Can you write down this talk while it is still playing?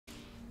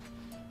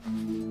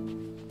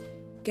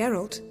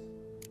Geralt?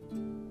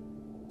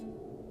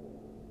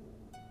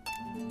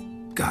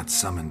 Got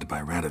summoned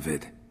by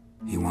Radovid.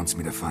 He wants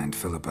me to find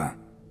Philippa.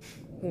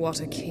 What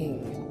a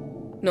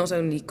king. Not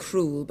only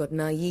cruel, but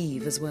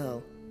naive as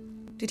well.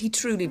 Did he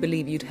truly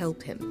believe you'd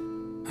help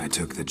him? I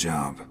took the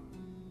job.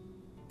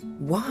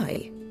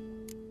 Why?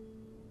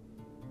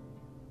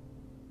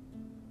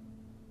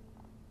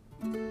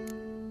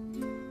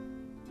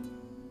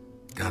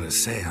 Gotta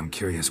say, I'm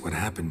curious what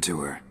happened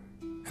to her.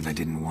 And I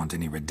didn't want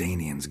any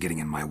Redanians getting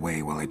in my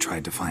way while I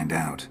tried to find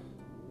out.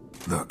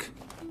 Look,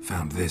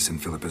 found this in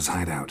Philippa's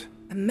hideout.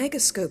 A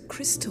megascope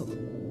crystal.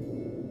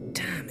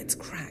 Damn, it's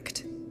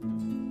cracked.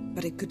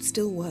 But it could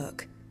still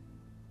work.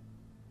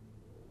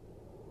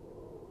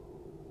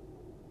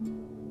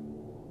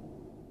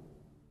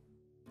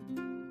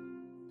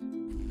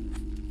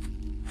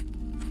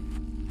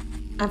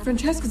 And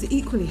Francesca's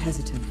equally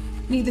hesitant.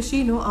 Neither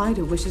she nor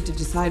Ida wishes to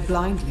decide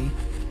blindly.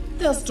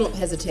 They'll stop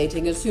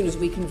hesitating as soon as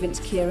we convince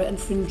Kira and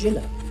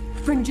Fringilla.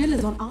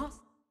 Fringilla's on us.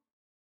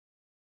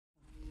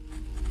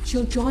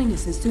 She'll join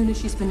us as soon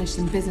as she's finished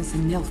some business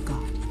in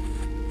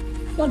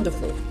Nilfgaard.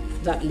 Wonderful.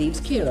 That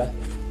leaves Kira.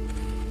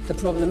 The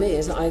problem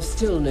is, I've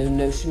still no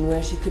notion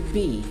where she could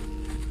be.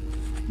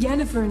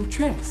 Yennefer and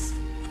Triss.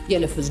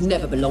 Yennefer's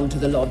never belonged to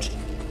the Lodge.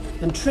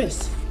 And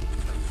Triss?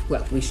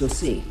 Well, we shall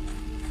see.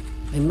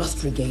 I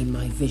must regain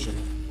my vision.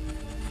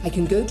 I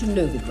can go to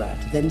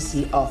Novigrad, then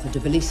see Arthur de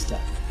Valista.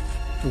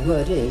 The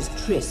word is,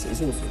 Triss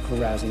is also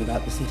carousing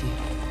about the city.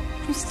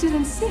 You still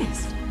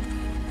insist?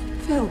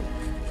 Phil,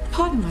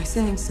 pardon my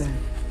saying so,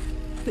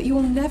 but you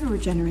will never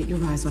regenerate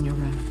your eyes on your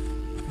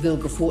own.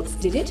 Vilgefortz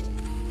did it.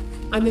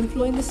 I'm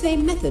employing the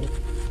same method,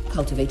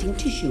 cultivating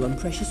tissue and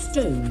precious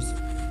stones.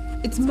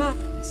 It's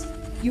madness.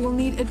 You will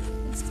need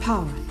its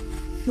power.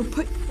 You'll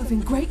put yourself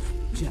in great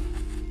danger.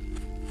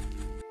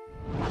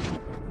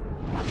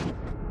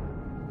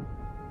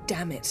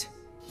 Damn it.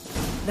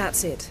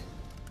 That's it.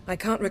 I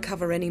can't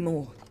recover any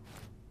more.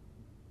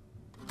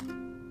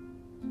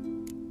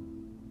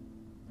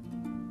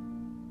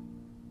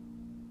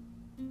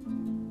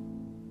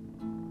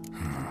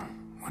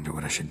 Wonder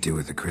what I should do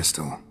with the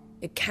crystal.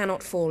 It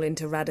cannot fall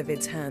into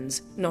Radovid's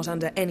hands, not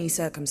under any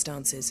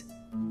circumstances.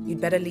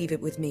 You'd better leave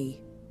it with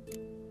me.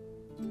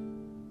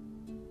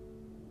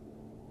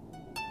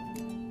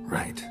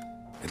 Right.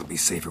 It'll be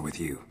safer with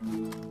you.